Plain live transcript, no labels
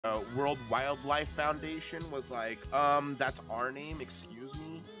World Wildlife Foundation was like, that's our name, excuse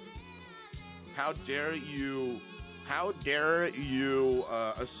me? How dare you,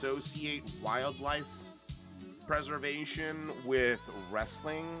 associate wildlife preservation with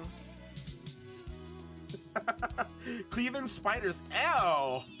wrestling? Cleveland spiders,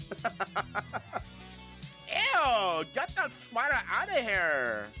 ew! Ew! Get that spider out of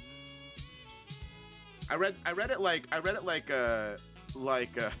here! I read it like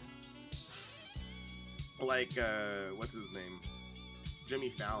what's his name? Jimmy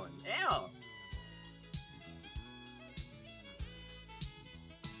Fallon. Ew!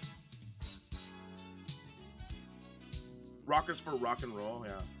 Rockers for rock and roll,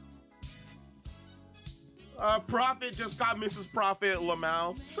 yeah. Prophet just got Mrs. Prophet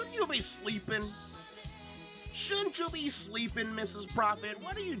Lamau. Shouldn't you be sleeping? Shouldn't you be sleeping, Mrs. Prophet?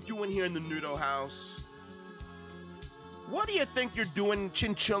 What are you doing here in the Nudo house? What do you think you're doing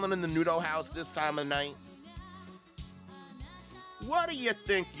chin-chilling in the Nudo house this time of night? What do you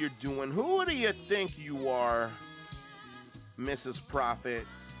think you're doing? Who do you think you are, Mrs. Prophet?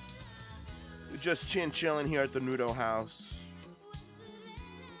 You're just chin-chilling here at the Nudo house.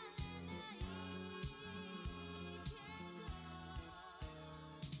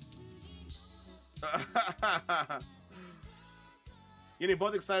 Getting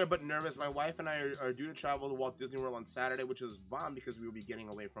both excited but nervous. My wife and I are due to travel to Walt Disney World on Saturday, which is bomb because we will be getting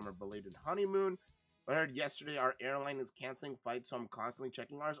away from our belated honeymoon. But I heard yesterday our airline is canceling flights, so I'm constantly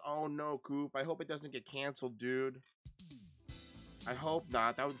checking ours. Oh no, Coop. I hope it doesn't get canceled, dude. I hope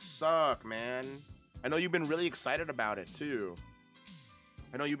not. That would suck, man. I know you've been really excited about it, too.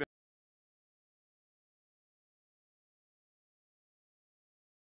 I know you've been...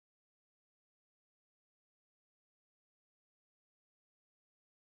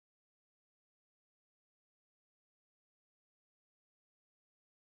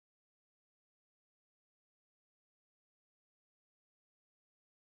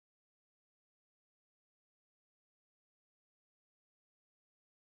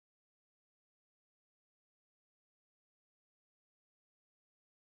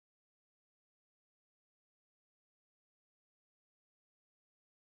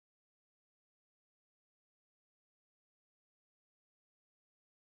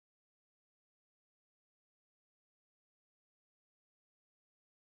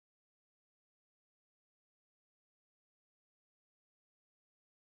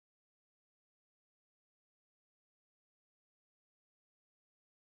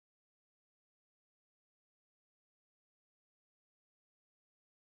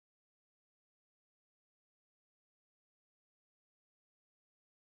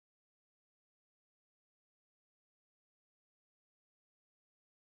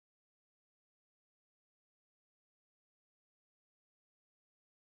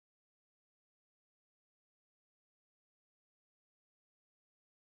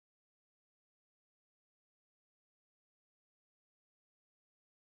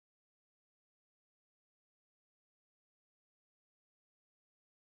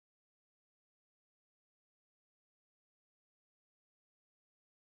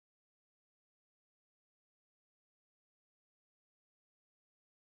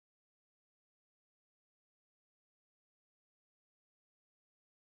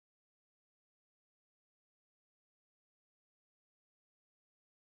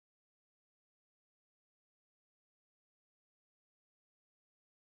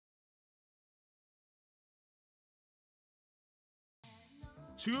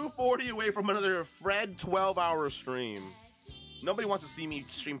 $240 away from another Fred 12-hour stream. Nobody wants to see me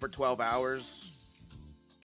stream for 12 hours.